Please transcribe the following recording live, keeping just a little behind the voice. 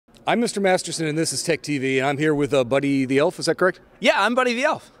I'm Mr. Masterson, and this is Tech TV, and I'm here with Buddy the Elf. Is that correct? Yeah, I'm Buddy the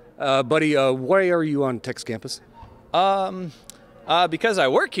Elf. Buddy, why are you on Tech's campus? Because I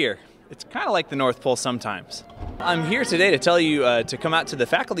work here. It's kind of like the North Pole sometimes. I'm here today to tell you to come out to the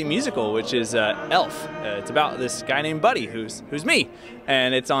faculty musical, which is Elf. It's about this guy named Buddy, who's me,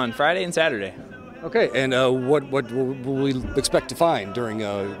 and it's on Friday and Saturday. Okay, and what will we expect to find during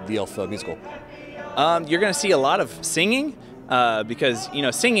the Elf musical? You're going to see a lot of singing. Because,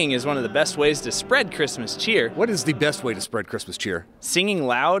 singing is one of the best ways to spread Christmas cheer. What is the best way to spread Christmas cheer? Singing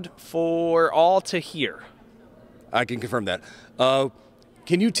loud for all to hear. I can confirm that.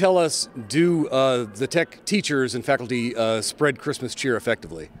 Can you tell us, do the Tech teachers and faculty spread Christmas cheer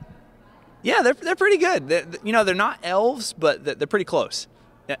effectively? Yeah, they're pretty good. They're not elves, but they're pretty close.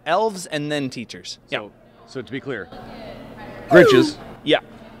 Yeah, elves and then teachers. Yeah. So to be clear, Grinches. Yeah.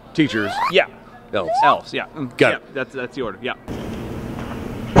 Teachers. Yeah. Elves. Elves, yeah. Got it. That's the order, yeah.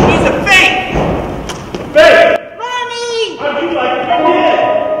 He's a fake! Fake! Mommy! Oh, you like you're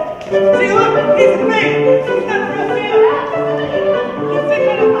dead! See, look! He's a fake! He's not real Santa! He's fake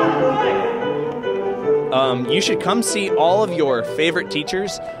on a You should come see all of your favorite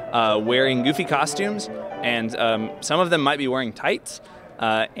teachers wearing goofy costumes, and some of them might be wearing tights,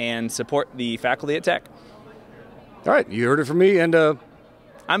 and support the faculty at Tech. All right, you heard it from me, and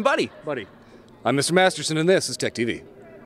I'm Buddy. Buddy. I'm Mr. Masterson, and this is Tech TV.